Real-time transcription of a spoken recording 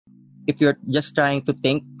if you're just trying to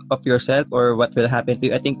think of yourself or what will happen to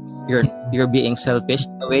you, I think you're being selfish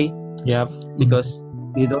in a way. Yep. Because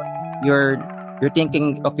you're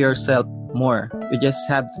thinking of yourself more. You just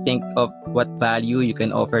have to think of what value you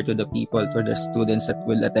can offer to the people, to the students that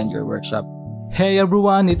will attend your workshop. Hey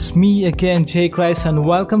everyone, it's me again, Jay Christ, and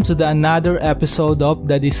welcome to another episode of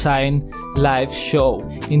the Design Live Show.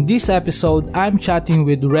 In this episode, I'm chatting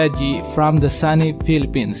with Regie from the sunny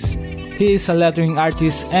Philippines. He is a lettering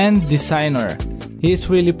artist and designer. He is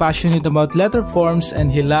really passionate about letter forms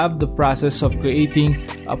and he loved the process of creating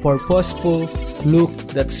a purposeful look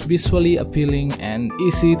that's visually appealing and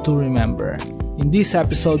easy to remember. In this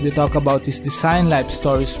episode, we talk about his design life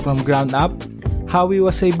stories from ground up, how he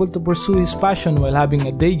was able to pursue his passion while having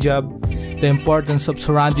a day job, the importance of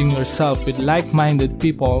surrounding yourself with like-minded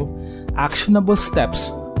people, actionable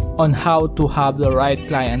steps on how to have the right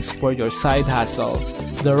clients for your side hustle,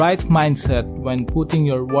 the right mindset when putting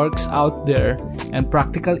your works out there, and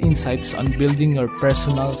practical insights on building your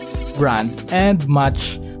personal brand, and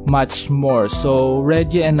much more. So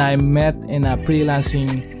Regie and I met in a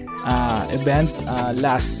freelancing event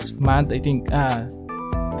last month, I think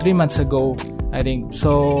 3 months ago, I think.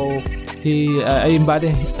 So I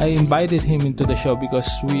invited him into the show because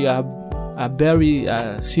we have a very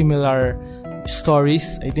similar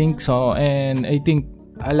stories, I think so. And I think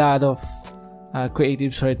a lot of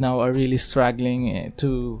creatives right now are really struggling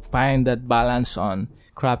to find that balance on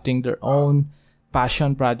crafting their own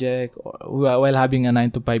passion project while having a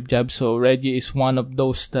 9 to 5 job. So Regie is one of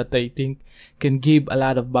those that I think can give a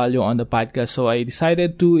lot of value on the podcast. So I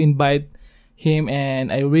decided to invite him,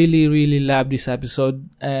 and I really love this episode,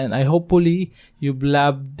 and I hopefully you've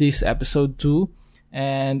loved this episode too.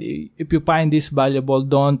 And if you find this valuable,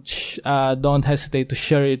 don't hesitate to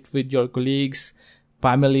share it with your colleagues,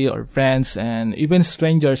 family or friends, and even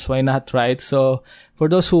strangers. Why not, right? So for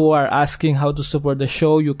those who are asking how to support the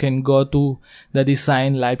show, you can go to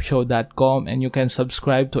thedesignliveshow.com and you can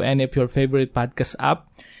subscribe to any of your favorite podcast app.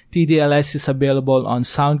 TDLS is available on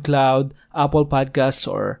SoundCloud, Apple Podcasts,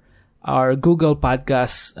 or Google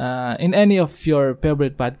Podcasts. In any of your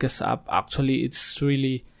favorite podcast app, actually, it's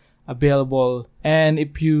really available. And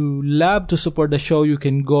if you love to support the show, you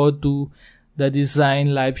can go to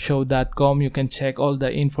thedesignliveshow.com. You can check all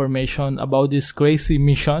the information about this crazy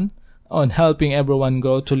mission on helping everyone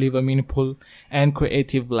grow to live a meaningful and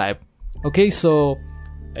creative life. Okay, so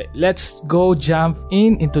let's go jump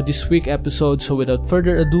into this week's episode. So without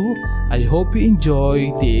further ado, I hope you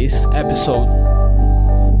enjoy this episode.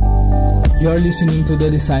 You're listening to The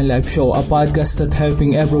Design Life Show, a podcast that's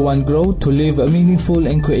helping everyone grow to live a meaningful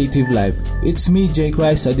and creative life. It's me, Jay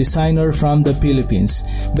Christ, a designer from the Philippines,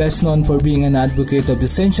 best known for being an advocate of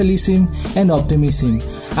essentialism and optimism.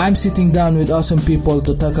 I'm sitting down with awesome people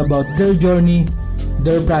to talk about their journey,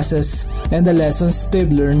 their process, and the lessons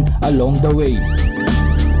they've learned along the way.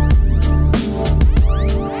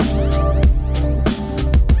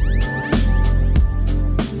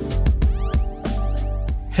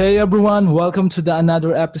 Hey everyone, welcome to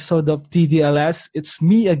another episode of TDLS. It's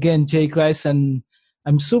me again, Jay Christ, and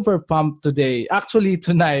I'm super pumped today. Actually,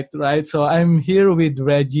 tonight, right? So I'm here with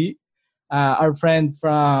Regie, our friend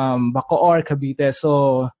from Bacoor, Cavite.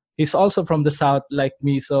 So he's also from the south like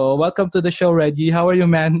me. So welcome to the show, Regie. How are you,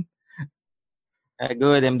 man?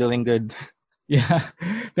 Good, I'm doing good. Yeah,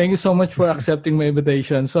 thank you so much for accepting my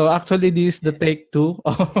invitation. So actually, this is the take 2.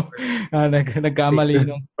 Nagkamali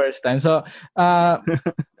nung first time. So,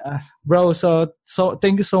 bro, so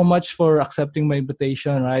thank you so much for accepting my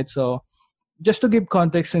invitation, right? So, just to give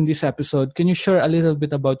context in this episode, can you share a little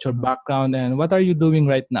bit about your background and what are you doing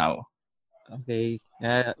right now? Okay.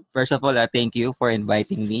 First of all, thank you for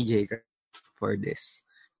inviting me, Jake, for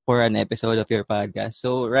an episode of your podcast.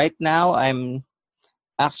 So right now, I'm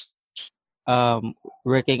actually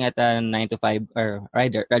working at a 9 to 5 or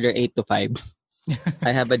rather 8 to 5.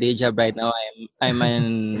 I have a day job right now. I'm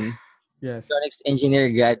an electronics engineer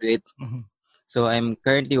graduate. Mm-hmm. So I'm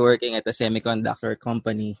currently working at a semiconductor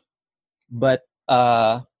company. But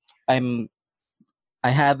I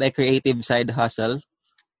have a creative side hustle.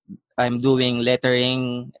 I'm doing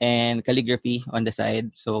lettering and calligraphy on the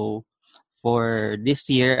side. So for this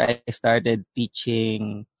year, I started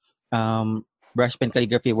teaching brush pen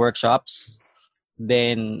calligraphy workshops.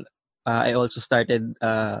 Then I also started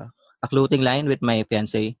a clothing line with my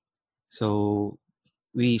fiancé. So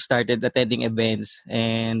we started attending events,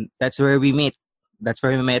 and that's where we meet. That's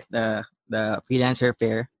where we met the freelancer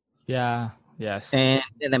fair. Yeah. Yes. And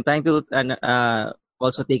I'm trying to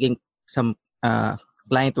also taking some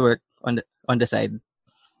client work on the side.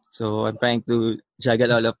 So I'm trying to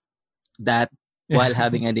juggle all of that while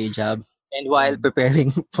having a day job. and while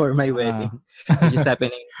preparing for my Ah. wedding, which is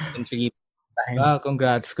happening in 3 months' time Wow,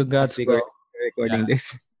 congrats. as Congrats, we bro. are Yeah, recording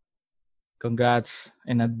this. congrats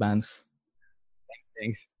in advance.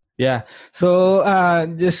 Thanks. Yeah. So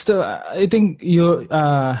just I think you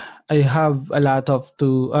I have a lot of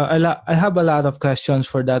I have a lot of questions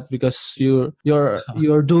for that because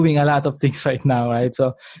you're doing a lot of things right now, right?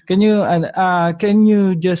 So can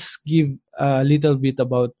you just give a little bit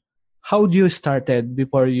about how you started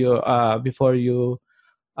before you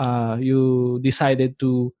decided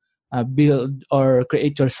to build or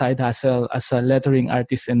create your side hustle as a lettering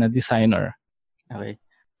artist and a designer? Okay.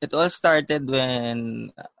 It all started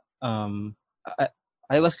when um I,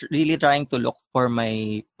 I was really trying to look for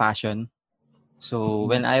my passion. So Mhm.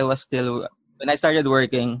 when I started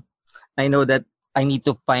working, I know that I need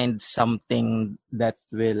to find something that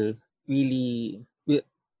will really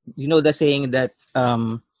you know the saying that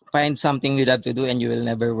find something you love to do and you will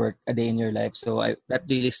never work a day in your life. So I that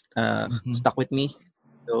really Mhm. stuck with me.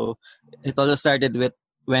 So it all started with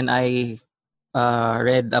when I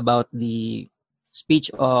read about the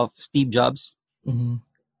speech of Steve Jobs. Mhm.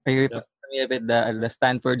 Are you Yeah. familiar with the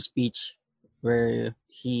Stanford speech where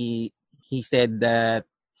he said that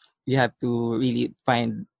you have to really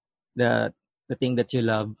find the the thing that you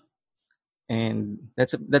love, and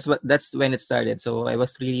that's when it started. So I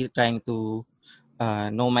was really trying to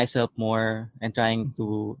know myself more and trying Mhm. to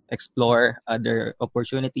explore other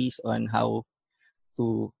opportunities on how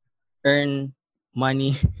to earn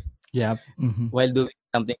money Yeah. Mhm. while doing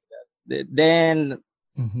something. Then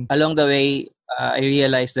Mhm. along the way, I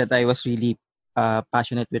realized that I was really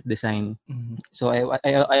passionate with design. Mhm. So I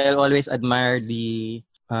always admire the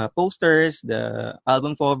posters, the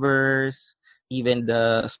album covers, even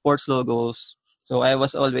the sports logos. So I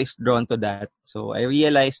was always drawn to that. So I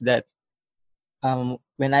realized that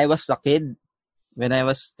when I was a kid, when I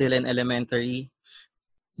was still in elementary,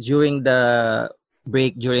 during the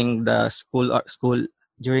break, during the school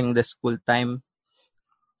time,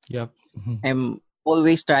 Yep. Mhm. I'm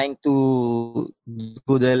always trying to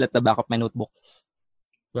doodle at the back of my notebook.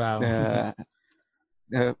 Wow. Uh,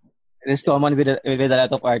 uh, it's common with a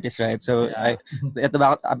lot of artists, right? So Yeah. at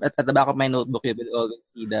the back of my notebook, you will always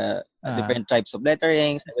see the Ah. different types of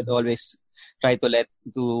letterings. I would always try to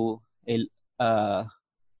do a. Uh,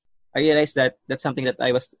 I realized that that's something that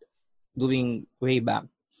I was doing way back,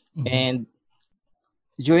 Mhm. and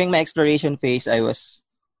during my exploration phase,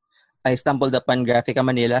 I stumbled upon Graphica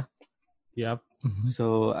Manila. Yep. Mhm.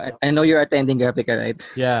 So I know you're attending Graphica, right?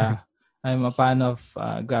 Yeah. I'm a fan of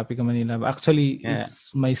Grafica Manila. Actually, Yeah,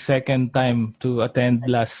 it's my second time to attend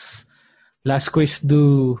last Quiz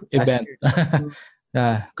Do last event. year.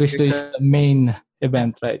 Yeah, Quiz Do First is time- the main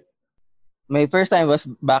event, right? My first time was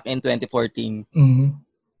back in 2014. Mm-hmm.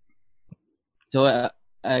 So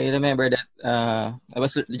I remember that I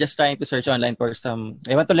was just trying to search online for some.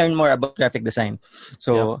 I want to learn more about graphic design. Yep.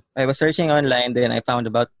 So I was searching online. Then I found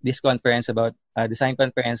about this conference, about a design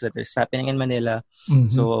conference that is happening in Manila. Mm-hmm.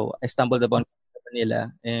 So I stumbled upon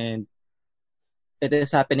Manila, and it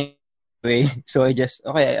is happening way. So I'll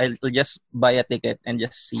just buy a ticket and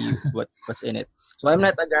just see what's in it. So I'm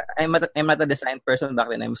not a design person back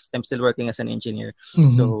then. I'm still working as an engineer.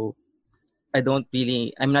 Mm-hmm. So I'm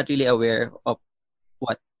not really aware of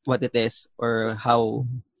what it is or how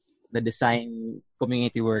the design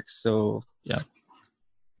community works. So Yep.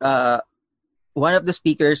 uh, one of the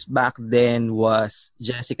speakers back then was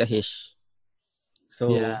Jessica Hish.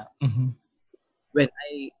 So Yeah. Mm-hmm. when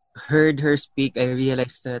I heard her speak, I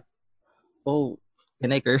realized that, oh,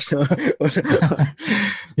 can I curse?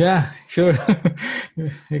 Yeah, sure.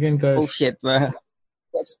 You can Oh curse. shit!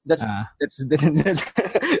 That's that's Ah, that's the, that's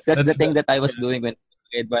the that's the thing that I was yeah, doing when I was a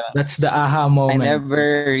kid, but that's the aha I moment.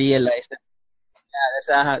 never realized that.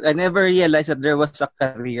 Yeah, I never realized that there was a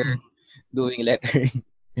career Mm. doing lettering.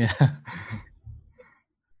 Yeah.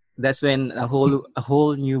 That's when a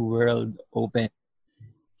whole new world opened.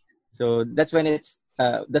 So that's when it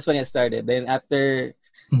started. Then after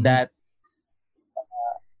Mm-hmm. that,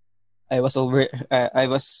 I was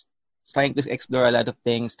trying to explore a lot of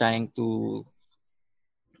things, trying to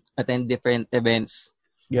attend different events,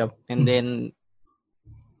 Yep. and Mhm. then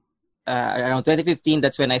around 2015,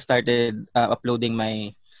 that's when I started uploading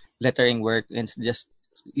my lettering work and just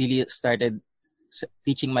really started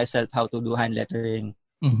teaching myself how to do hand lettering.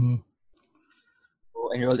 Mhm.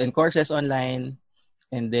 So enrolled in courses online,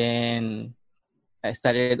 and then I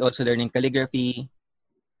started also learning calligraphy,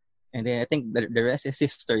 and then I think the rest is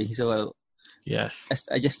history. So Yes.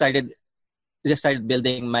 I just started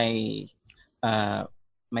building uh,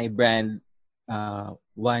 my brand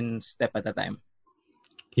one step at a time.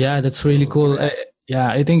 Yeah, that's really So here cool. I am. Yeah,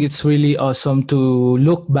 I think it's really awesome to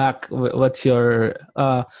look back. What's your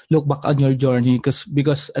look back on your journey?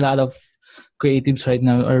 Because a lot of creatives right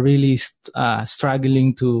now are really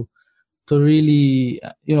struggling to really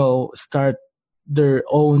start their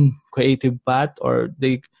own creative path or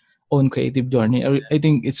their own creative journey. I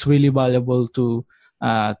think it's really valuable to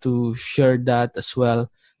share that as well.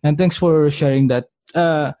 And thanks for sharing that.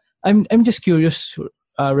 I'm just curious,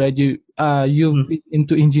 Reggie. You Mm. been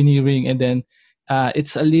into engineering, and then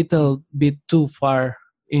it's a little bit too far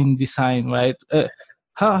in design, right?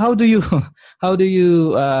 How do you how do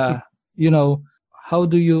you you know how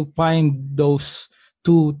do you find those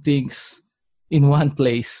two things in one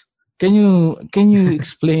place? Can you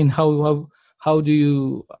explain how do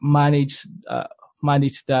you manage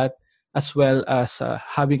that, as well as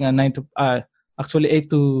having a 9 to actually 8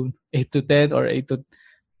 to 10 or 8 to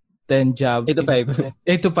 10 job 8 to 5.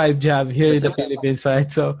 8 to 5 job here in That's the it. Philippines,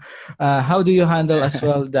 right? So how do you handle as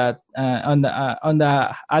well that on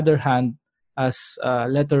the other hand, as a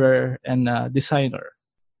letterer and a designer?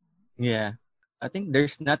 Yeah. I think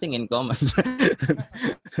there's nothing in common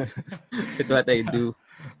with what I do.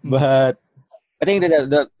 But I think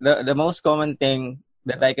that the most common thing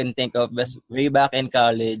that I can think of was way back in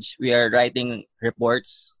college, we are writing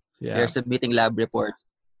reports. We are Yeah. submitting lab reports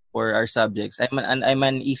for our subjects. I'm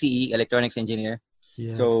an ECE, electronics engineer.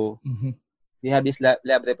 Yes. So we have these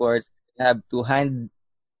lab reports. We have to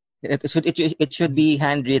it should be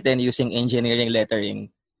handwritten using engineering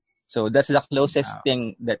lettering. So that's the closest Wow.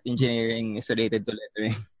 thing that engineering is related to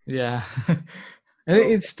lettering. Yeah. I think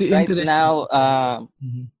So it's too right interesting. now,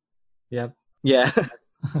 Mhm. Yep. yeah,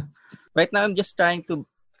 right now I'm just trying to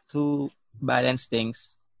balance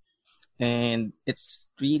things, and it's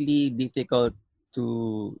really difficult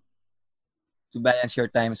to to balance your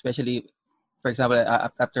time, especially for example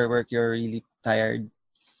after work you're really tired,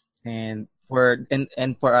 and for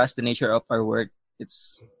us the nature of our work,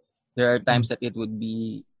 it's there are Mm. times that it would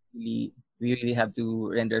be really we really have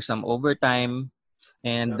to render some overtime,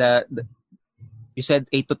 and Yep. you said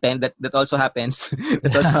 8 to 10. That also happens.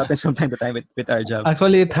 That also Yeah. happens from time to time with our job.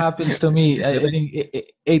 Actually, it happens to me. I But think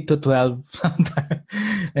 8 to 12 sometimes.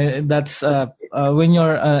 And that's when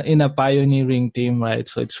you're in a pioneering team, right?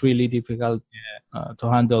 So it's really difficult to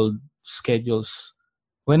handle schedules.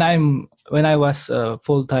 When I was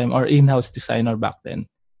full time or in house designer back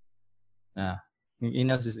then. Yeah.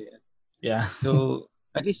 in-house is there. Yeah. So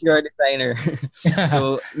at least you're a designer. Yeah.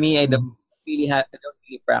 So me, Mhm. I don't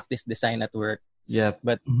really practice design at work, Yep.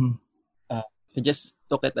 but Mhm. uh, I just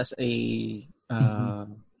took it as a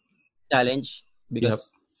Mhm. challenge Yep.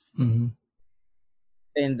 because, Mhm.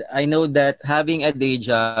 and I know that having a day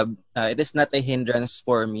job, it is not a hindrance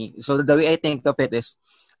for me. So the way I think of it is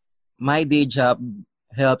my day job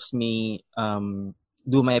helps me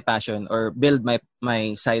do my passion or build my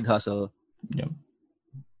side hustle, Yep.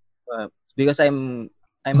 because I'm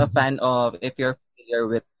a Mhm. fan of, if you're familiar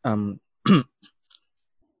with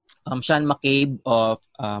Sean McCabe of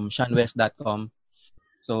SeanWest.com.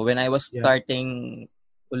 So when I was Yep. starting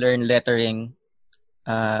to learn lettering,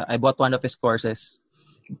 I bought one of his courses.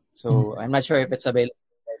 So Mhm. I'm not sure if it's available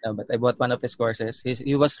right now, but I bought one of his courses.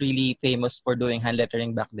 He was really famous for doing hand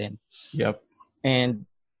lettering back then. Yep. And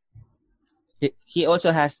he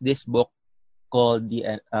also has this book called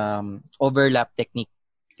the overlap technique.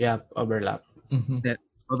 Yep. Overlap. Mhm. The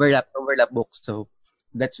overlap book. So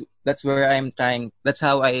that's where I'm trying. That's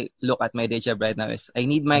how I look at my day job right now. Is I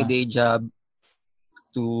need my Yeah. day job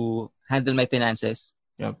to handle my finances.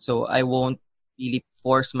 Yep. So I won't really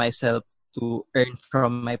force myself to earn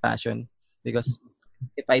from my passion, because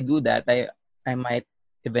if I do that, I might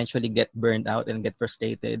eventually get burned out and get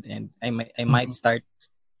frustrated, and I might Mhm. start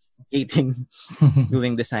hating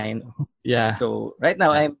doing design. Yeah. So right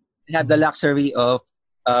now I have the Mhm. luxury of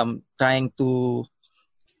trying to,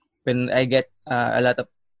 when I get a lot of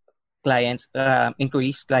client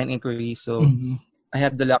inquiries. So Mhm. I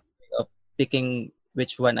have the luxury of picking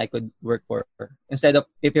which one I could work for. Instead of,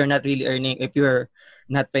 if you're not really earning, if you're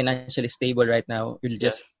not financially stable right now, you'll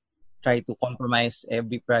just Yes. try to compromise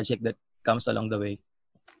every project that comes along the way.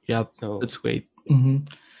 Yep. So That's great.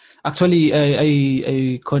 Actually,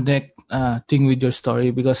 I connect thing with your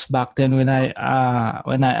story, because back then when I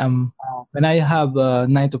have a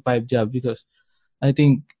 9 to 5 job, because I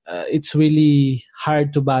think it's really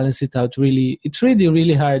hard to balance it out. Really, it's really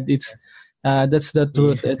really hard. It's that's the yeah,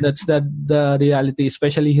 truth, and that's the reality.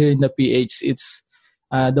 Especially here in the PH, it's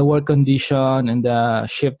the work condition and the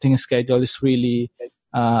shifting schedule is really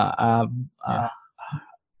uh, uh, uh, yeah,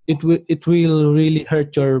 it will really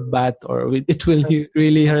hurt your butt, or it will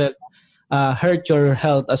really hurt your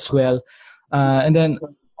health as well. And then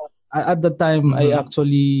at the time I Mm-hmm.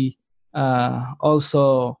 actually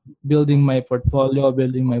also building my portfolio,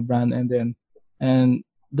 building my brand, and then and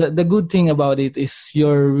the good thing about it is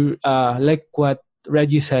you're like what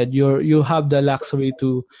Reggie said, you have the luxury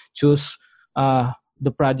to choose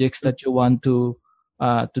the projects that you want to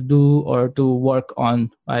do or to work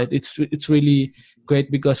on, right? It's really great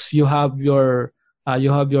because you have your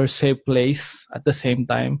safe place at the same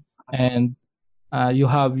time, and you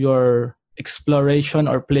have your exploration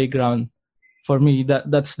or playground. For me,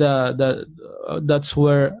 that's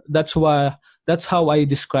why that's how I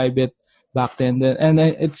describe it back then.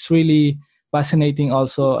 It's really fascinating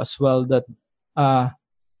also as well that uh,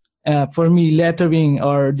 for me, lettering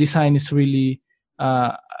or design is really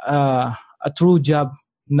uh, uh, a true job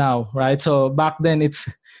now, right? So back then,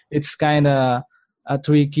 it's kind of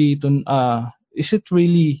tricky to. Is it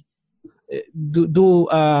really do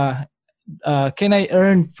can I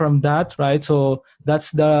earn from that, right? So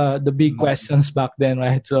that's the big questions back then,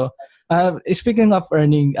 right? So speaking of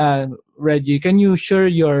earning, Reggie, can you share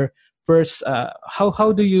your first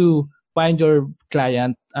how do you find your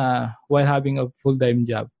client while having a full-time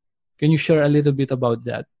job? Can you share a little bit about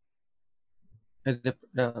that?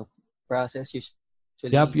 The process usually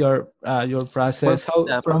Yep, your for process, how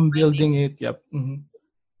for from finding, building it. Yep,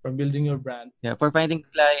 from building your brand. yeah, for finding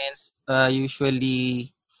clients,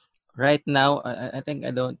 usually right now, I think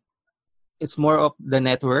I don't. It's more of the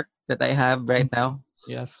network that I have right Mhm. now.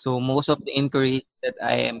 Yes. So most of the inquiries that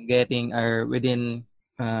I am getting are within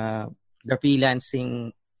uh, the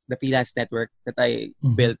the freelance network that I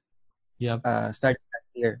Mm-hmm. built Yep. started last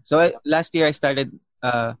year. So last year I started.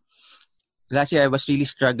 Last year I was really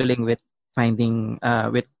struggling with finding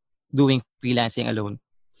with doing freelancing alone.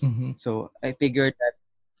 Mm-hmm. So I figured that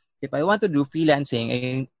if I want to do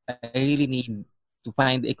freelancing, I really need to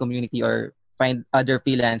find a community or find other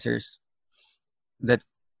freelancers that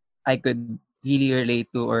I could really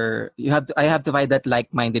relate to, or I have to find that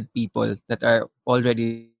like-minded people that are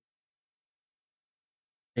already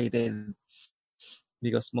related,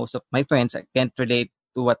 because most of my friends I can't relate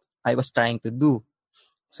to what I was trying to do.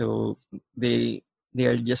 So they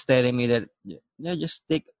are just telling me that, yeah, just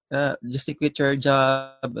stick with your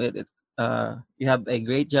job. You have a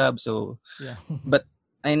great job. So Yeah. but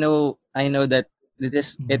I know that it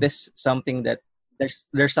Mhm. is something that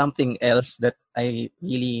there's something else that I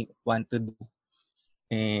really want to do,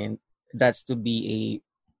 and that's to be a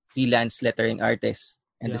freelance lettering artist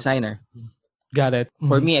and Yeah. designer. Got it.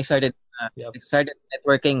 For Mm-hmm. me, Yep. I started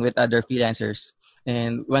networking with other freelancers,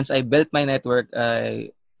 and once I built my network,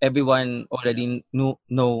 everyone already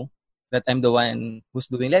know that I'm the one who's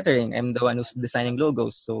doing lettering. I'm the one who's designing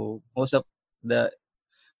logos. So most of the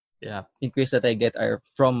Yeah. inquiries that I get are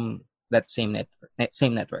from that same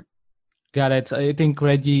network. Got it. So I think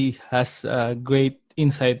Reggie has a great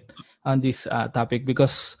insight on this topic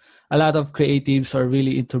because a lot of creatives are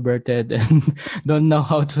really introverted and don't know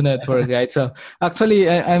how to network, right? So actually,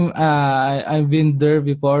 I've been there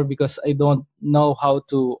before because I don't know how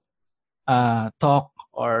to talk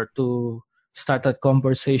or to start a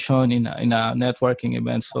conversation in a networking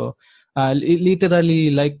event. So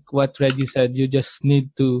literally, like what Reggie said, you just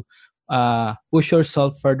need to push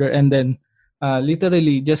yourself further and then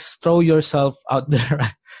literally just throw yourself out there.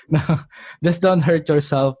 Right? No, just don't hurt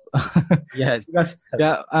yourself. Yes. Because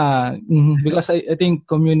because I think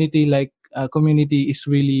community is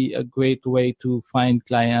really a great way to find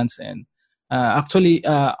clients and actually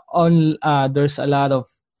on there's a lot of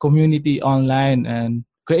community online and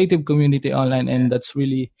creative community online, and that's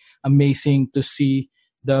really amazing to see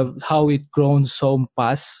the how it grown so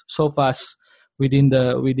fast within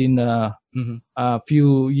Mm-hmm. a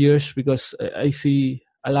few years because I see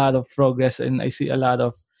a lot of progress and I see a lot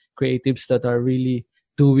of creatives that are really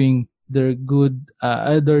doing their good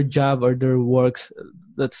their job or their works.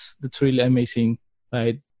 That's really amazing,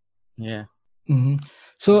 right? Yeah. hmm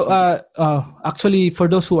It's So, really actually, for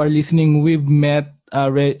those who are listening,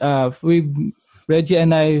 Reggie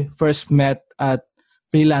and I first met at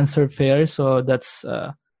Freelancer Fair. So that's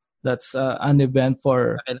an event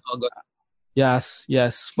for in August.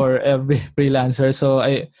 yes for every freelancer. So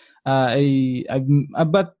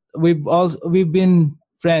but we've been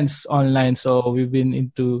friends online. So we've been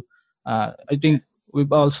into I think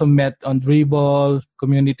we've also met on Dribble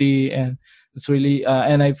community, and it's really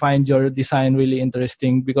and I find your design really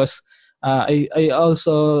interesting because I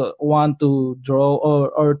also want to draw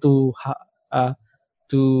or uh,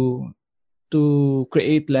 to to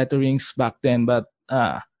create letterings back then, but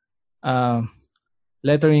um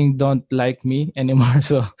lettering don't like me anymore.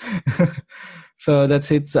 So so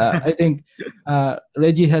that's it. I think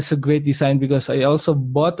Reggie has a great design because I also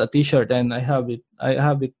bought a T-shirt and I have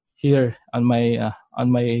it here on my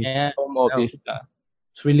Yeah. home Oh, office.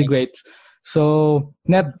 It's really thanks. great. So,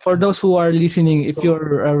 Net, for those who are listening, if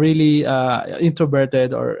you're really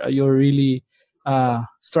introverted or you're really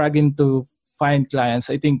struggling to find clients,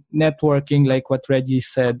 I think networking, like what Reggie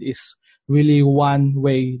said, is really one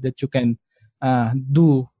way that you can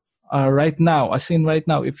do right now, as in right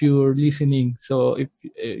now, if you're listening. So, if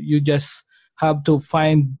you just have to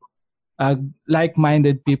find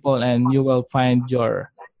like-minded people, and you will find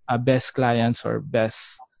your best clients or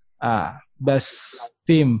best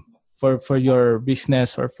team for your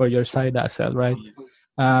business or for your side hustle, right?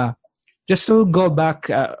 uh just to go back,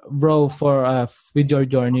 bro, for with your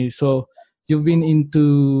journey. So you've been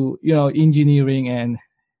into engineering, and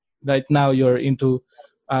right now you're into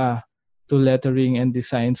uh to lettering and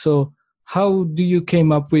design. So how do you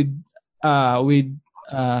came up with uh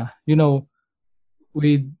you know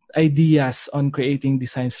with ideas on creating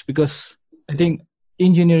designs? Because I think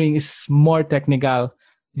engineering is more technical,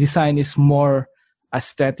 design is more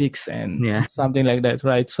aesthetics and Yeah. something like that,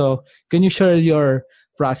 right? So can you share your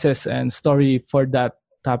process and story for that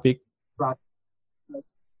topic?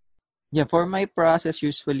 Yeah, for my process,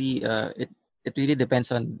 usually it really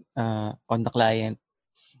depends on the client.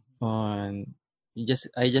 On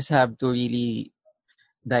I just have to really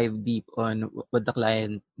dive deep on what the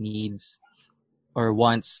client needs or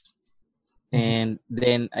wants, Mhm. and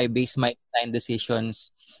then I base my design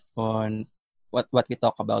decisions on what we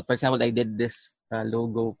talk about. For example, I did this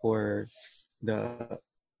logo for the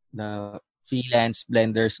freelance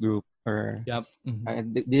blenders group, or Yep.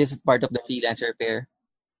 Mhm. this is part of the freelancer pair.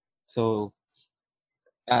 So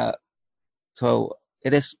uh, so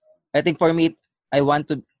it is. I think for me, I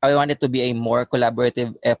want it to be a more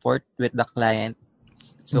collaborative effort with the client.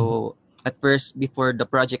 Mhm. So at first, before the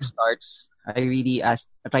project starts, I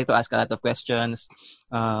try to ask a lot of questions,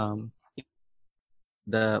 um,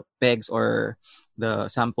 the pegs or the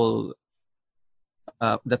sample,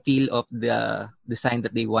 the feel of the design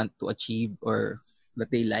that they want to achieve or that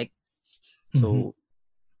they like. Mhm. So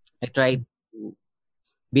I try to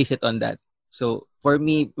base it on that. So for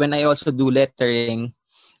me, when I also do lettering,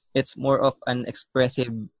 it's more of an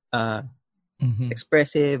uh, Mhm.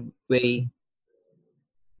 expressive way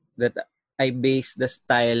that I base the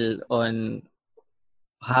style on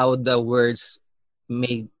how the words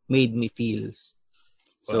made me feel.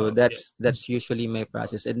 So Wow. Yeah. that's usually my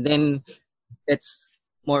process, and then it's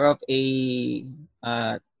more of a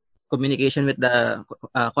uh, communication with the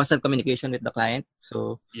constant communication with the client.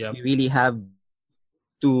 So Yep. you really have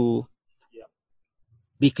to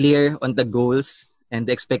be clear on the goals and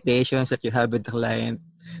the expectations that you have with the client.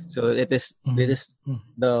 So this Mhm. is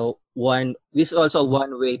the one. This is also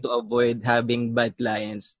one way to avoid having bad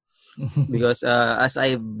clients, Mhm. because as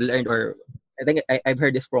I've learned, or I think I've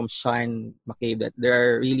heard this from Sean McCabe, that there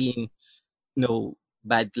are really no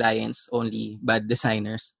bad clients, only bad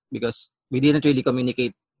designers, because we didn't really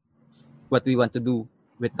communicate what we want to do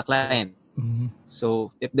with the client. Mhm.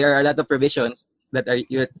 So if there are a lot of provisions that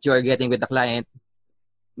you are getting with the client,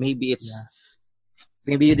 maybe Yeah. it's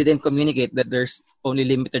maybe you didn't communicate that there's only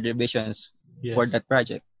limited revisions for Yes. that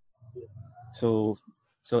project. So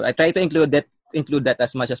I try to include that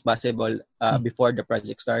as much as possible Mm. before the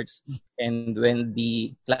project starts. And when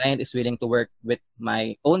the client is willing to work with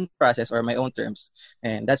my own process or my own terms,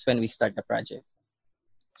 and that's when we start the project.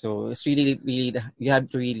 So it's really you have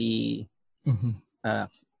to really Mhm. uh,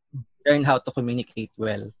 learn how to communicate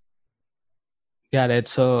well. Got it.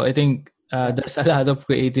 So I think there's a lot of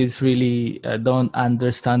creatives really don't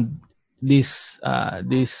understand this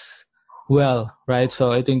well, right?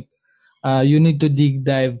 So I think you need to dig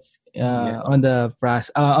dive Yeah. on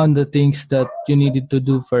the things that you needed to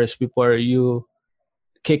do first before you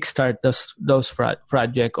kickstart those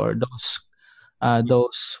project or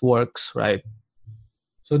those works, right?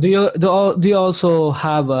 So do you also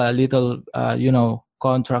have a little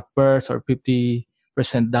contract first or 50%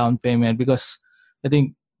 down payment? Because I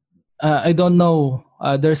think I don't know.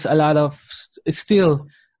 There's a lot of it's still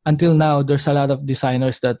until now. There's a lot of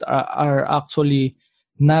designers that are actually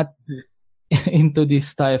not into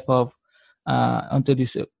this type of onto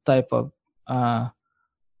this type of uh,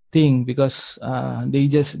 thing, because they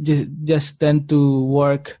just tend to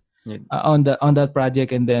work Yeah. on that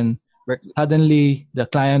project, and then Work, suddenly the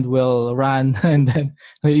client will run and then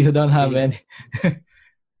you don't have really. any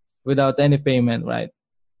without any payment, right?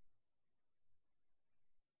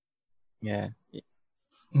 Yeah.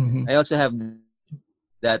 Mm-hmm. I also have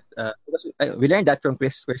that because we learned that from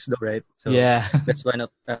Chris Do, right? So Yeah. that's one of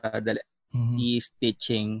the Mm-hmm. he's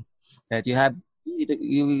teaching that you have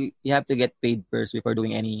you have to get paid first before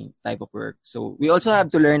doing any type of work. So we also have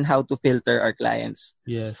to learn how to filter our clients.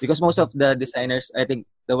 Yes. Because most of the designers, I think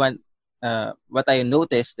what I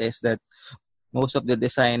noticed is that most of the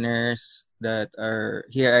designers that are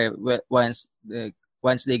here are once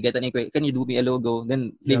they get an inquiry, can you do me a logo?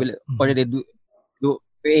 Then they will already do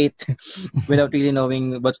create without really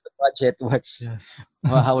knowing what's the budget,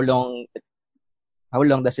 how long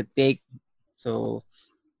does it take. So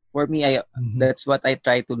for me, that's what I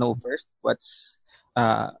try to know first.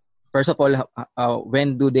 First of all,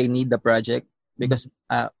 when do they need the project? Because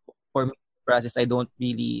for me, process, I don't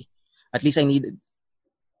really, at least I need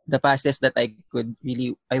the fastest that I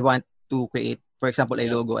want to create. For example, a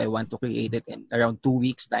logo, I want to create it in around 2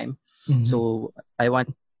 weeks time. So I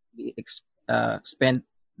want to spend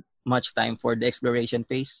much time for the exploration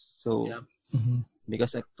phase. So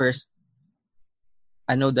because at first,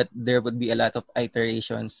 I know that there would be a lot of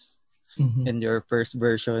iterations in your first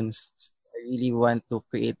versions. I really want to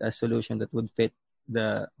create a solution that would fit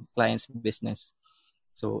the client's business.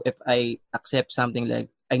 So if I accept something like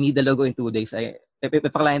I need a logo in 2 days, if a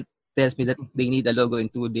client tells me that they need a logo in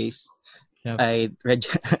 2 days, I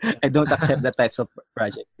don't accept that types of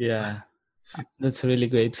project. Yeah, that's really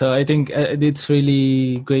great. So I think it's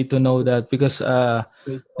really great to know that, because I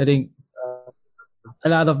think a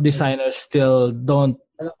lot of designers still don't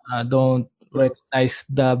recognize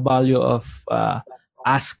the value of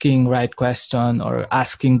asking right question or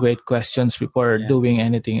asking great questions before doing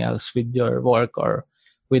anything else with your work or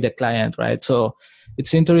with a client, right? So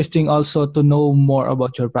it's interesting also to know more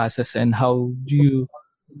about your process and how do you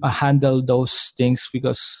handle those things,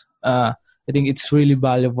 because I think it's really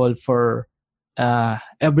valuable for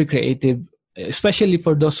every creative, especially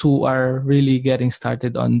for those who are really getting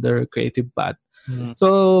started on their creative path.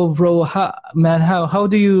 So, bro, how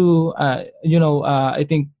do you, I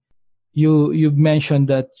think you've mentioned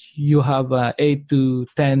that you have 8 to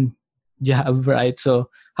 10 job, right? So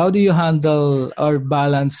how do you handle or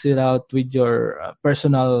balance it out with your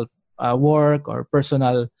personal work or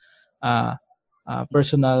personal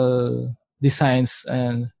designs?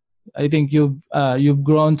 And I think you've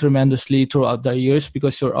grown tremendously throughout the years,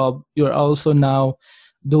 because you're also now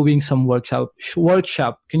doing some workshop.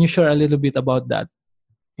 Can you share a little bit about that?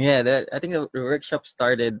 Yeah, I think the workshop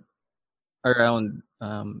started around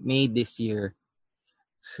May this year.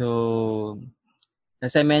 So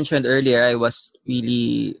as I mentioned earlier, I was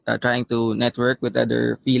really trying to network with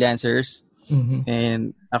other freelancers.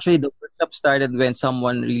 And actually the workshop started when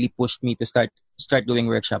someone really pushed me to start doing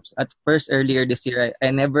workshops. At first, earlier this year,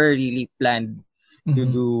 I never really planned to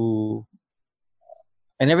do.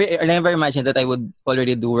 I never imagined that I would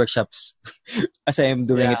already do workshops as I am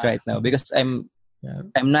doing it right now, because I'm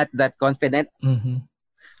not that confident.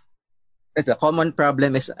 The common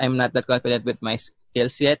problem is I'm not that confident with my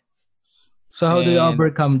skills yet. So how do you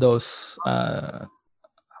overcome those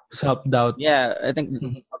self-doubt? Yeah, I think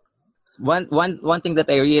one thing that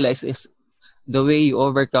I realized is the way you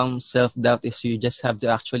overcome self-doubt is you just have to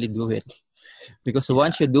actually do it. Because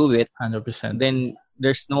once you do it, 100%, then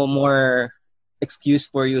there's no more excuse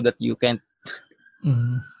for you that you can't.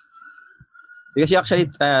 Because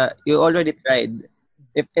you already tried.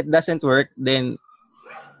 If it doesn't work, then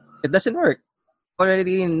it doesn't work. You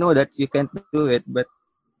already know that you can't do it, but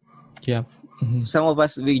some of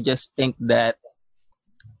us, we just think that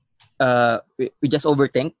we just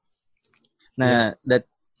overthink that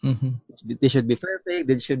they should be perfect.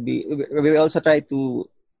 They should be. We also try to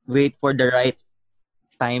wait for the right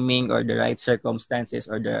timing or the right circumstances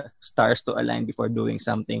or the stars to align before doing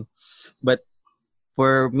something. But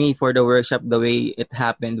for me, for the workshop, the way it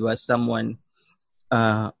happened was someone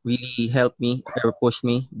really helped me or pushed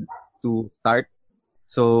me to start.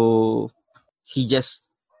 So he just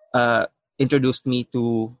introduced me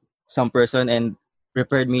to some person and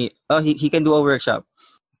referred me. Oh, he can do a workshop.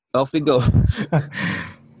 Off we go.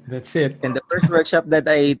 That's it. And the first workshop that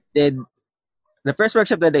I did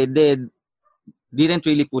didn't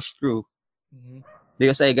really push through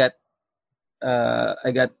because I got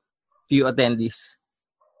few attendees.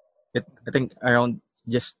 I think around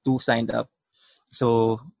just 2 signed up.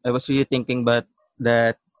 So I was really thinking, but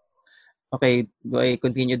that okay, do I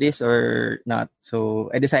continue this or not?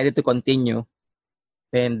 So I decided to continue,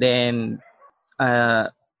 and then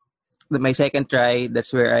my second try,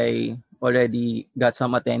 that's where I already got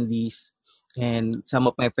some attendees, and some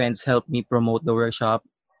of my friends helped me promote the workshop,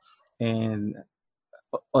 and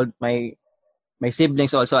all my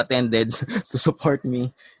siblings also attended to support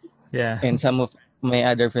me. Yeah. And some of my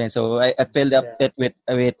other friends. So I filled up it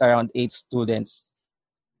with around 8 students.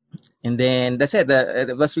 And then that's it.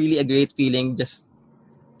 It was really a great feeling just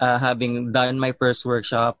having done my first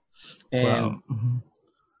workshop, and Wow. Mm-hmm.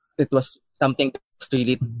 it was something that's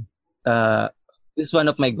really Mm-hmm. it's one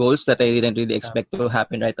of my goals that I didn't really Yeah. expect to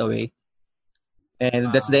happen right away.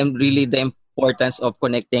 And that's Wow. really the importance of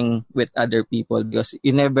connecting with other people, because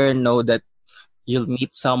you never know that you'll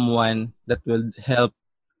meet someone that will help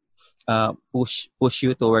push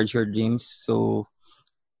you towards your dreams. So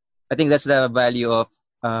I think that's the value of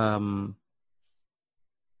um,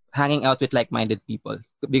 hanging out with like-minded people,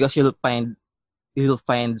 because you'll find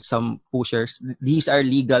some pushers. These are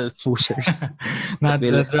legal pushers that Not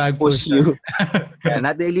will the drug push pushers. you.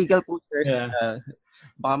 Not the illegal pushers. Yeah.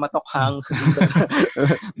 Baka matokhang dito.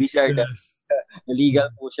 These are the Yes. legal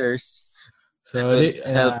pushers that So will they,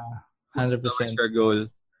 help yeah, push you towards 100%. your goal.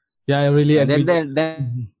 Yeah, I really And agree. then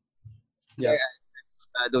Mhm. Yeah.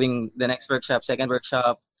 doing the next workshop, second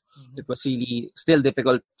workshop, Mhm. it was really still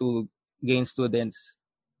difficult to gain students,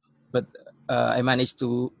 but I managed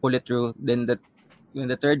to pull it through. Then when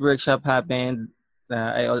the third workshop happened,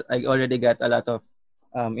 I already got a lot of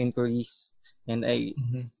inquiries, and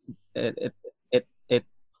Mhm. it, it it it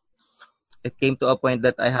it came to a point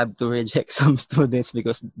that I have to reject some students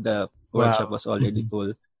because the workshop Wow. was already Mhm.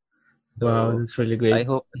 full. Wow, So that's really I great.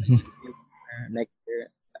 hope that I Mhm. can feel better next year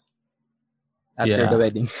after the Yeah.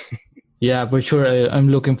 wedding. Yeah, for sure.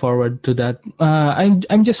 I'm looking forward to that.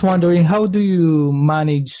 I'm just wondering, how do you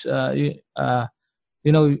manage on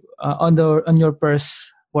your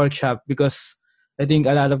first workshop, because I think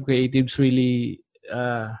a lot of creatives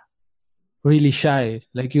uh really shy,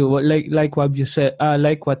 like you, like what you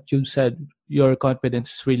said, your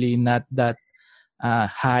confidence is really not that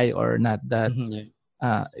high, or not that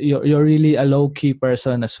Yeah. you're really a low key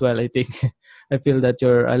person as well, I think. I feel that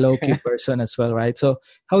you're a low key person as well, right? So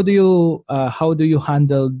how do you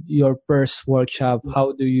handle your first workshop?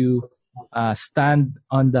 How do you stand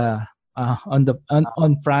on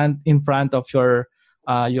front in front of your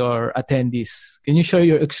attendees? Can you share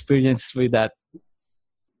your experience with that?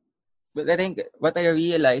 But I think what I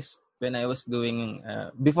realized when I was doing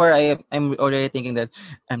before, I'm already thinking that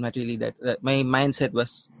I'm not really that my mindset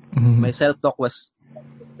was, Mhm. my self talk was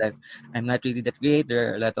that I'm not really that great.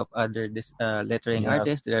 There are a lot of other lettering Yeah.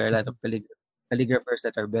 artists. There are a lot of calligraphers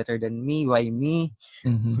that are better than me. Why me?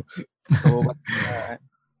 Mm-hmm. So uh,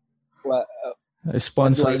 what, uh, what do I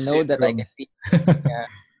Sponsor know that I syndrome. can be?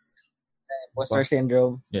 Imposter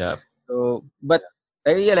syndrome. Yeah. So, but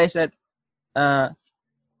I realized that uh,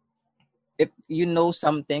 if you know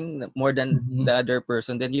something more than Mm-hmm. the other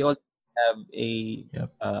person, then you also have Yep.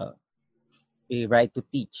 uh, a right to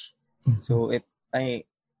teach. Mm-hmm. So if I,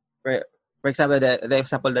 for, for example, the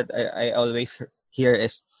example that I always hear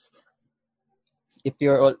is, if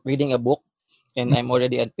you're reading a book and I'm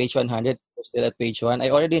already at page 100, you're still at page 1, I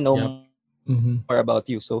already know Yep. more Mm-hmm. about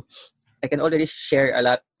you. So I can already share a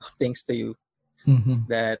lot of things to you Mm-hmm.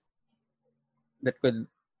 that that could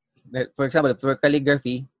that, for example, for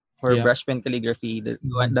calligraphy, for Yep. brush pen calligraphy,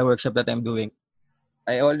 Mm-hmm. the workshop that I'm doing,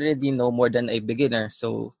 I already know more than a beginner.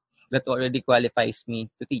 So that already qualifies me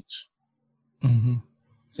to teach. Mm-hmm.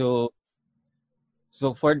 So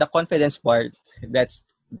for the confidence part, that's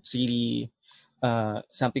really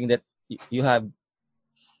something that you have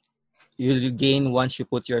you'll gain once you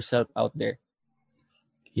put yourself out there.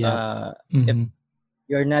 Yep. If Mm-hmm.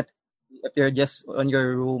 you're not, if you're just on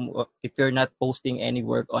your room, or if you're not posting any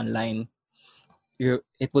work online,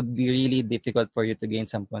 it would be really difficult for you to gain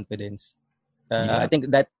some confidence. I Yep. think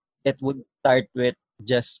that it would start with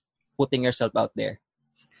just putting yourself out there.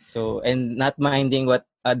 So, and not minding what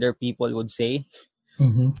other people would say,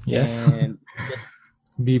 Mm-hmm. Yes. and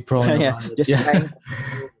Be prone yeah, about it. just Yeah. trying to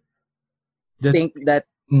Just. think that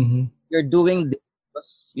Mm-hmm. you're doing this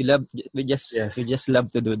because you love. We Yes. just love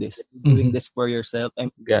to do this. You're doing Mm-hmm. this for yourself.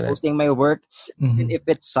 I'm Got it. posting my work, and Mm-hmm. if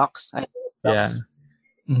it sucks, I know it Yeah. sucks.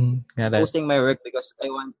 Mm-hmm. Got it. Posting my work because I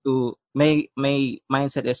want to. My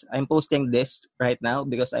mindset is, I'm posting this right now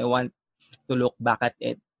because I want to look back at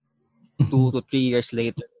it Mm-hmm. 2 to 3 years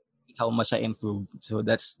later, how much I improved. So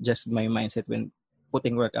that's just my mindset when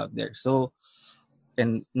putting work out there. So,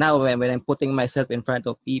 and now when I'm putting myself in front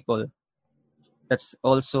of people, that's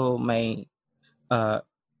also my uh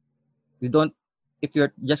you don't if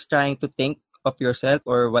you're just trying to think of yourself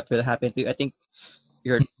or what will happen to you, I think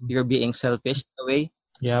you're being selfish in a way,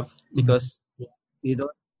 Yep. Mm-hmm. because you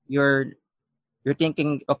don't you're you're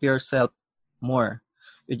thinking of yourself more.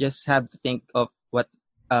 You just have to think of what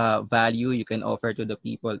value you can offer to the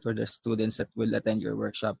people, to the students that will attend your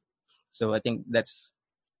workshop. So I think that's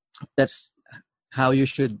how you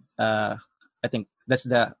should. I think that's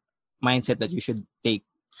the mindset that you should take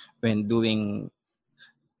when doing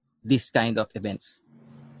this kind of events.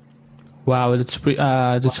 Wow,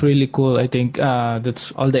 that's really cool. I think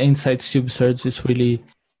that's all the insights you've searched is really,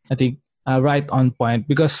 I think, right on point,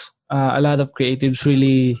 because a lot of creatives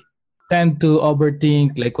really tend to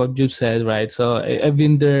overthink, like what you said, right? So I've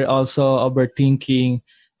been there also overthinking,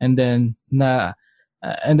 and then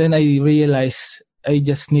and then I realize I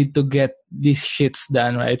just need to get these shits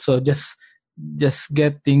done, right? So just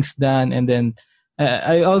get things done, and then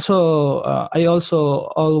I also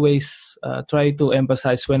always try to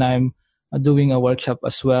emphasize when I'm doing a workshop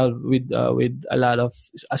as well with a lot of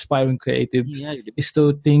aspiring creatives Yeah, is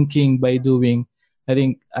to thinking by doing. I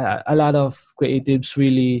think a lot of creatives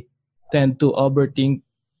really tend to overthink,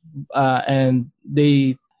 and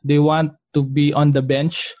they want to be on the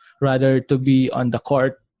bench rather to be on the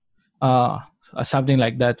court, uh, something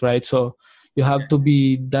like that, right? So you have to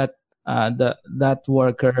be that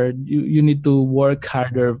worker. You need to work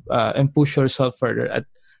harder and push yourself further.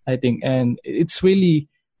 I think, and it's really,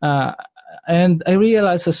 uh, and I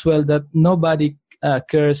realize as well that nobody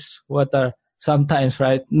cares what are sometimes,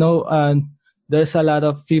 right? No, there's a lot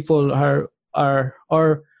of people are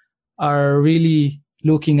really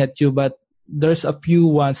looking at you, but there's a few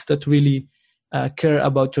ones that really care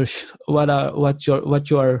about your what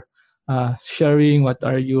you are sharing, what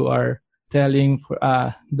are you are telling.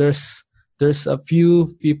 There's a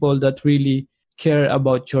few people that really care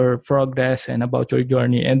about your progress and about your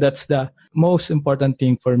journey, and that's the most important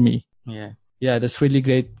thing for me. yeah. Yeah, that's really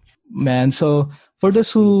great, man. So for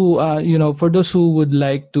those who for those who would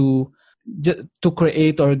like to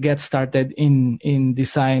create or get started in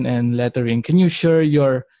design and lettering, can you share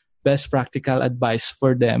your best practical advice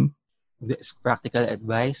for them? This practical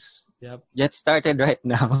advice. Yep. Get started right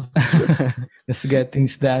now. Just get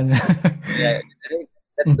things done. Yeah, I think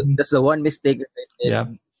Mhm. that's the one mistake that I Yeah.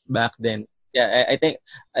 did back then. Yeah, I think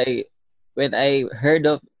I when I heard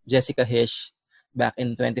of Jessica Hish back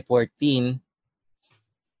in 2014,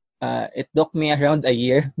 it took me around a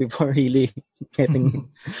year before really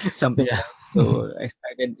getting something Yeah. right. So I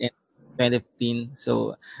started in 2015.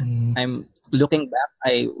 So Mhm. I'm looking back.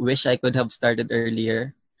 I wish I could have started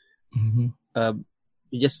earlier. Mhm. Uh,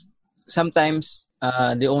 you just sometimes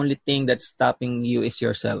the only thing that's stopping you is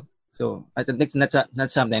yourself. So I think not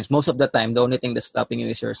sometimes. Most of the time, the only thing that's stopping you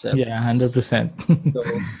is yourself. Yeah, 100%. So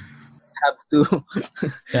have to.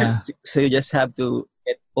 Yeah. So you just have to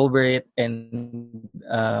get over it, and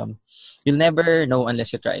you'll never know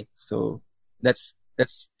unless you try. So that's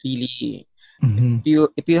really Mhm.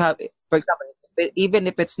 if you have, for example, even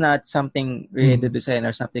if it's not something related to Mhm. design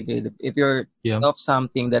or something creative, if you're Yeah. of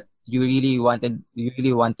something that you really want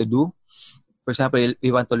to do, for example,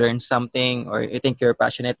 you want to learn something or you think you're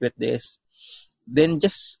passionate with this, then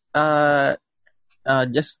just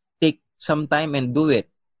take some time and do it,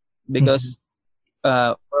 Mhm. because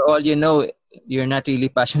for all you know, you're not really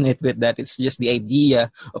passionate with that. It's just the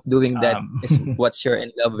idea of doing that is Um, what you're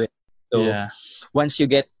in love with. So yeah. once you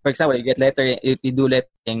get, for example, you get lettering, you do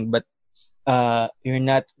lettering, but you're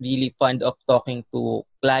not really fond of talking to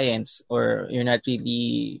clients, or you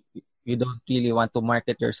don't really want to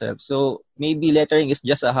market yourself. So maybe lettering is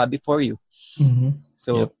just a hobby for you. Mhm.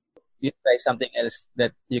 So Yep. you try something else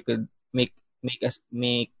that you could make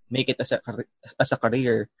it as a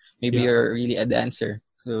career. Maybe Yeah. you're really a dancer.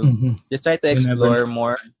 So Mhm. just try to You never know, explore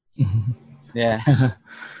more. right? Mhm. Yeah.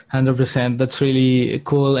 100%. That's really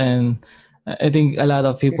cool, and I think a lot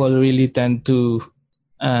of people really tend to.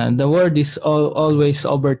 The word is always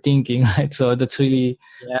overthinking, right? So that's really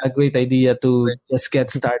Yeah. a great idea to just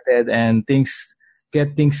get started and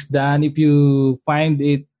get things done. If you find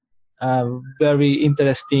it very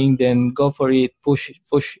interesting, then go for it. Push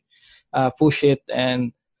it,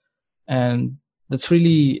 and that's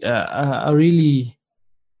really a really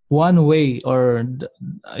one way.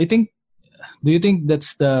 I think. Do you think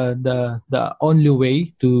that's the only way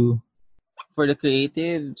to? For the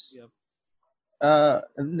creatives, Yep.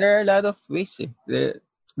 there are a lot of ways. The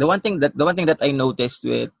one thing that I noticed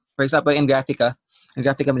with, for example, in Graphica,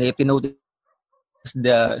 if you notice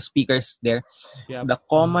the speakers there, Yep. the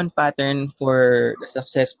common pattern for the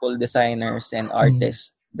successful designers and Mhm.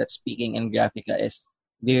 artists that speaking in Graphica is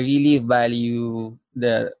they really value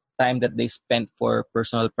the time that they spent for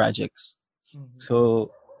personal projects. Mhm.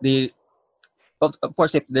 So they, of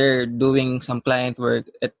course, if they're doing some client work,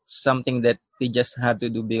 it's something that they just have to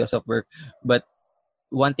do because of work. But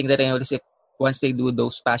one thing that I noticed, if once they do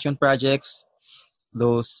those passion projects,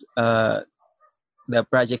 those the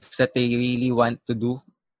projects that they really want to do,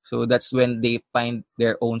 so that's when they find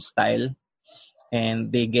their own style,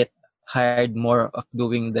 and they get hired more of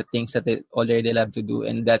doing the things that they already love to do,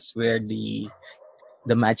 and that's where the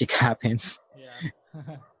magic happens.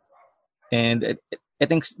 Yeah. And I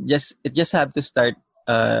think it just have to start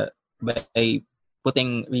by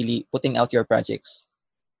putting out your projects,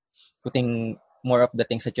 putting more of the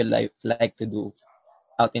things that you like to do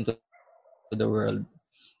out into the world.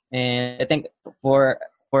 And I think for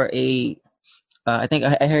a I think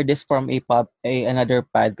I heard this from another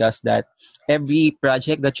podcast that every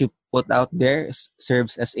project that you put out there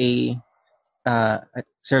uh,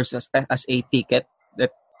 serves as a ticket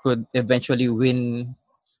that could eventually win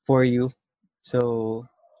for you. So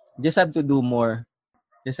just have to do more.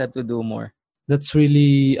 Just have to do more. That's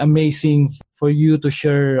really amazing for you to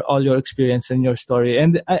share all your experience and your story.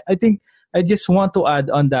 And I think I just want to add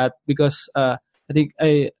on that because I think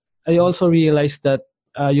I also realized that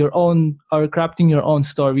your own or crafting your own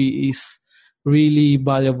story is really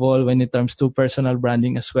valuable when it comes to personal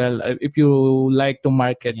branding as well. If you like to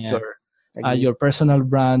market Yeah, your agree. personal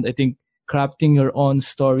brand, I think crafting your own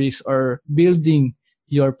stories or building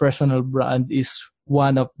your personal brand is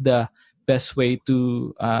one of the best way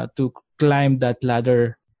to climb that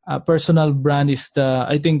ladder. Personal brand is the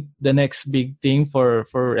I think the next big thing for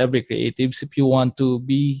every creatives if you want to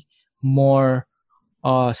be more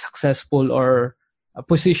successful or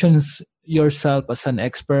positions yourself as an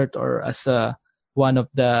expert or as one of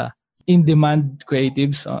the in-demand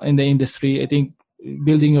creatives in the industry. I think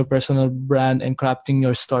building your personal brand and crafting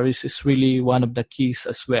your stories is really one of the keys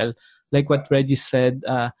as well. Like what Reggie said,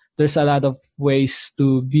 there's a lot of ways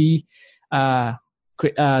uh,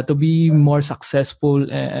 to be more successful.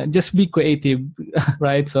 Just be creative,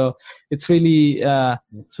 right? So it's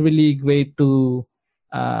really great to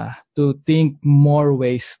think more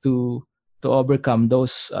ways to overcome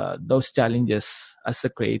those challenges as a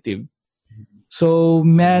creative. So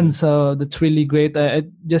man, Agree. so that's really great.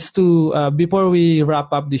 Just to before we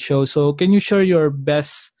wrap up the show, so can you share your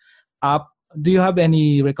best app? Do you have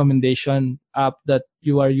any recommendation app that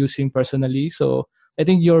you are using personally? So I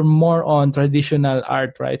think you're more on traditional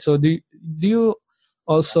art, right? So do you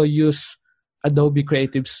also use Adobe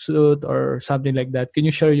Creative Suite or something like that? Can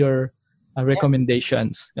you share your Yeah.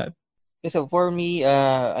 recommendations? Yeah. So for me,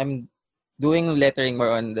 I'm doing lettering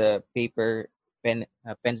more on the pen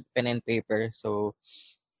and paper. So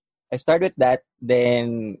I start with that.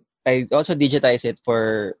 Then I also digitize it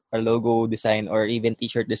for a logo design or even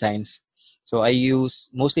T-shirt designs. So I use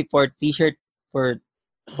mostly for T-shirt for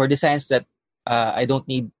for designs that I don't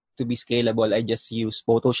need to be scalable. I just use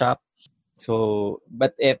Photoshop. So,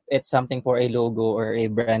 but if it's something for a logo or a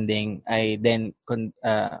branding, I then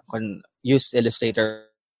use Illustrator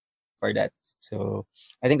for that. So,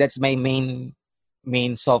 I think that's my main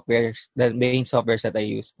softwares that I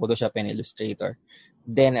use, Photoshop and Illustrator.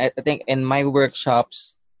 Then I think in my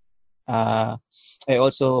workshops, uh, I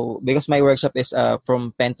also because my workshop is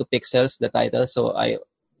from pen to pixels, the title. So I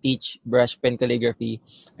teach brush pen calligraphy,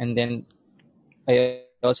 and then I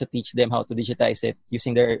also teach them how to digitize it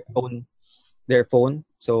using their phone.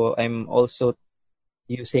 So I'm also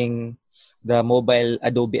using the mobile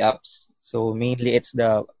Adobe apps. So mainly it's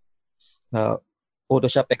the uh,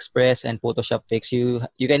 Photoshop Express and Photoshop Fix. You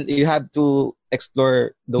have to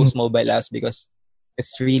explore Mm. those mobile apps because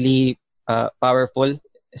it's really powerful.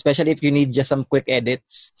 Especially if you need just some quick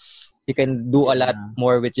edits, you can do a lot Yeah.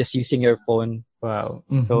 more with just using your phone. Wow.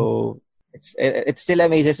 Hmm. So it still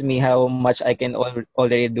amazes me how much I can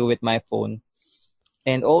already do with my phone.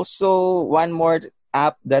 And also one more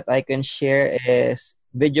app that I can share is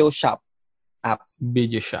Video Shop app.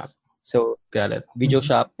 Video shop. So Got it. Video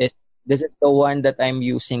Shop this is the one that I'm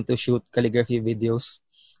using to shoot calligraphy videos.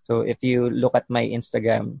 So if you look at my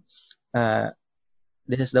Instagram, uh,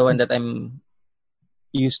 this is the one that I'm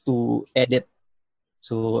used to edit.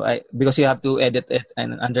 So I because you have to edit it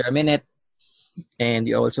in under a minute, and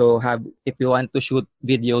you also have if you want to shoot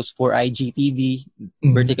videos for IGTV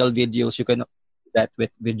Mhm. vertical videos, you can do that with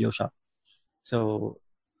Video Shop. So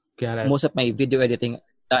Got it. most of my video editing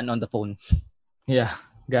done on the phone. Yeah,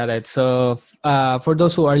 got it. So, for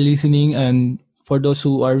those who are listening and for those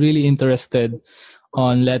who are really interested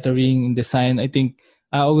on lettering design, I think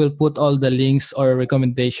I will put all the links or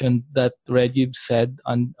recommendation that Reggie said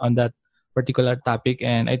on that particular topic,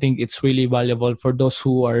 and I think it's really valuable for those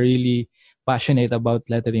who are really passionate about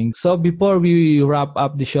lettering. So, before we wrap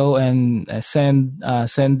up the show and send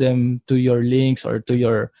them to your links or to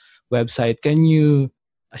your website, can you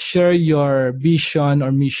share your vision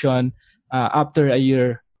or mission after a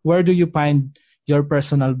year? Where do you find your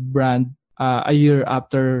personal brand a year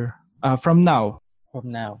after from now? From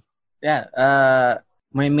now. Yeah.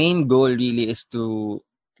 My main goal really is to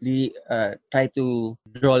try to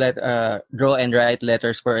draw and write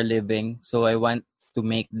letters for a living. So I want to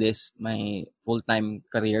make this my full time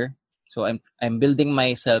career. So I'm building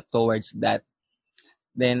myself towards that.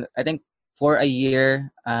 Then I think for a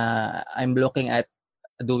year, I'm looking at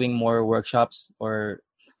doing more workshops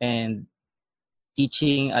and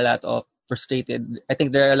teaching a lot of frustrated. I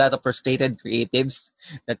think there are a lot of frustrated creatives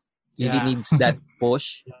that really Yeah. needs that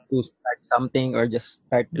push to start something or just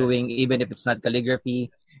start Yes. doing, even if it's not calligraphy,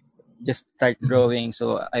 just start Mhm. drawing.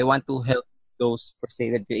 So I want to help those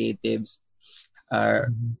frustrated creatives uh,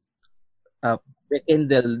 Mhm. uh,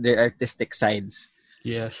 rekindle their artistic sides.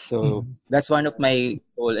 Yes. So Mhm. that's one of my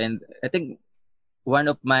goal, and I think one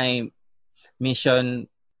of my mission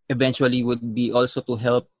eventually would be also to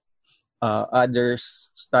help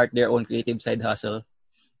others start their own creative side hustle.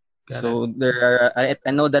 Got it. So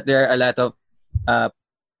I know that there are a lot of uh,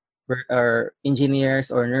 or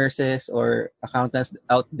engineers or nurses or accountants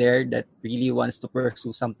out there that really wants to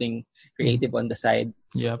pursue something creative Mhm. on the side.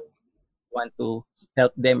 So Yep. want to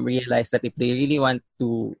help them realize that if they really want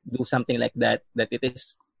to do something like that, that it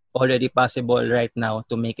is already possible right now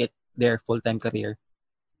to make it their full-time career.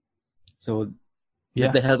 So with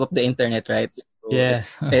Yeah. the help of the internet, right? So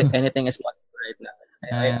Yes. anything is possible right now.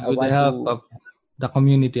 And I with the want help to of the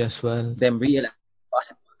community as well. them realize it's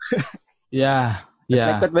possible. Yeah. That's like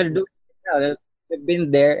Yeah. what we're doing now. We've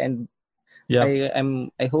been there, and Yep.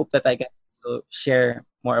 I hope that I can also share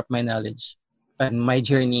more of my knowledge and my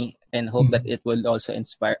journey, and hope that Mhm. it will also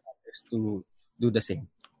inspire others to do the same.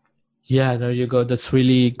 Yeah, there you go. That's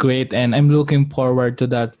really great, and I'm looking forward to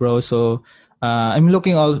that, bro. So, I'm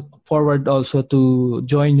looking forward also to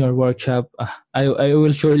join your workshop. I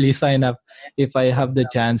will surely sign up if I have the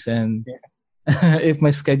chance and Yeah. if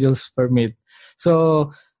my schedules permit.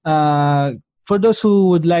 So, for those who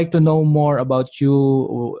would like to know more about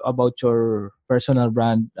you, about your personal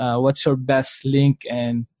brand, what's your best link,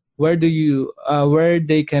 and where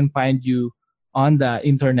they can find you on the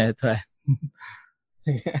internet, right?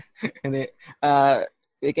 And uh,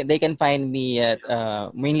 they can find me at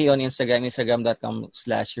mainly on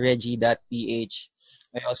instagram.com/regie.ph.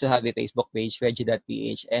 I also have a Facebook page,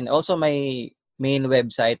 regie.ph, and also my main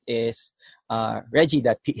website is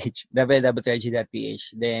regie.ph,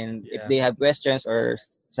 www.regie.ph. Then if Yeah. they have questions or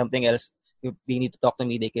something else, if they need to talk to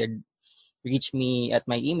me, they could reach me at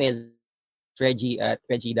my email,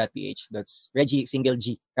 regie@regie.ph. That's Regie, single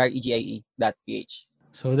G, REGIE.ph.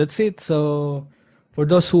 So that's it. So for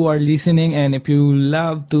those who are listening, and if you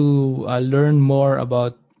love to learn more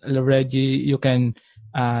about Reggie, you can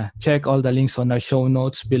check all the links on our show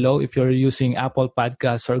notes below. If you're using Apple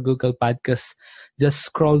Podcasts or Google Podcasts, just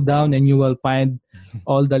scroll down and you will find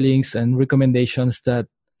all the links and recommendations that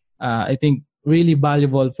I think really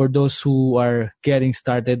valuable for those who are getting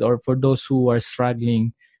started or for those who are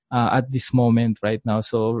struggling at this moment right now.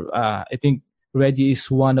 So I think Reggie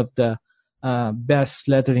is one of the best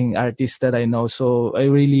lettering artists that I know. So I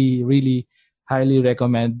really, really highly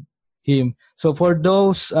recommend him. So for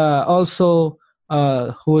those also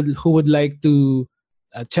who would like to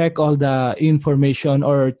check all the information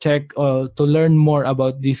or check to learn more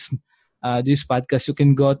about this podcast, you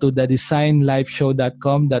can go to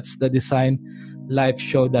thedesignlifeshow.com. That's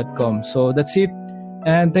thedesignlifeshow.com. So that's it.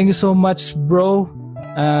 And thank you so much, bro.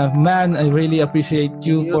 Man, I really appreciate Thank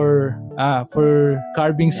you you. for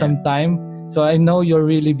carving Yeah. some time. So I know you're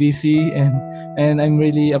really busy, and I'm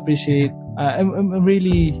really appreciate. I'm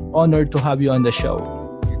really honored to have you on the show.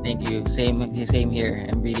 Thank you. Same here.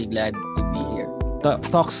 I'm really glad to be here.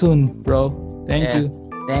 Talk soon, bro. Thank you.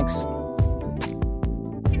 Thanks.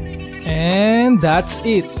 And that's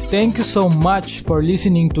it. Thank you so much for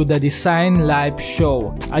listening to the Design Live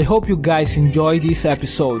Show. I hope you guys enjoy this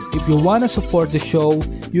episode. If you want to support the show,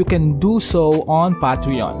 you can do so on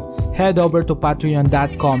Patreon. Head over to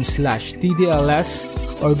patreon.com/TDLS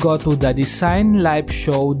or go to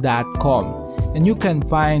thedesignlifeshow.com. And you can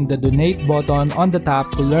find the donate button on the top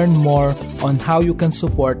to learn more on how you can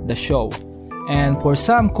support the show. And for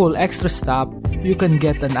some cool extra stuff, you can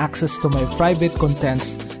get an access to my private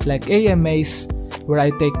contents like AMAs, where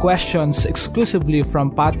I take questions exclusively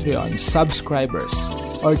from Patreon subscribers,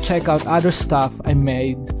 or check out other stuff I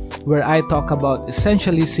made where I talk about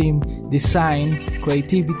essentialism, design,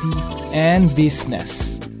 creativity, and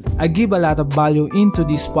business. I give a lot of value into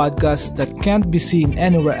this podcast that can't be seen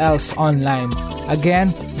anywhere else online.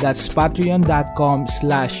 Again, that's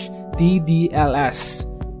patreon.com/TDLS.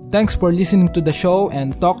 Thanks for listening to the show,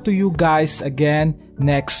 and talk to you guys again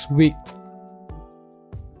next week.